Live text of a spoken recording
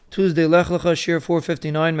Tuesday, Lech Lecha, Shir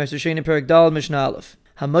 459, Meiser Sheni Perek Dal, Mishnah Aleph.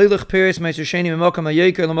 HaMelech Peres Meiser Sheni Memokam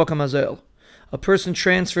HaYeker Lemokam HaZel. A person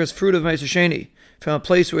transfers fruit of Meiser Sheni from a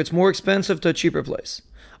place where it's more expensive to a cheaper place.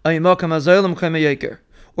 Ayimokam HaZel Lemokam HaYeker.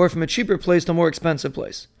 Or from a cheaper place to a more expensive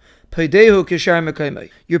place. Paidehu Kishar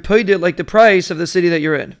Mekaimei. You're paid it like the price of the city that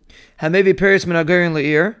you're in. Hamevi Peres Min Agarin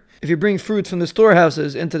Le'ir. If you bring fruit from the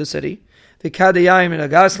storehouses into the city, the Kadeyayim Min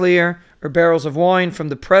Agas Le'ir, or barrels of wine from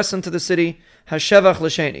the press into the city, Hashevach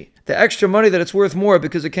L'Sheni. The extra money that it's worth more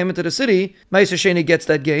because it came into the city, Meiser Sheni gets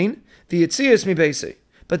that gain. The Yitzias Mi Beisi.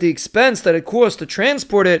 But the expense that it costs to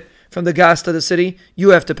transport it from the gas to the city, you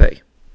have to pay.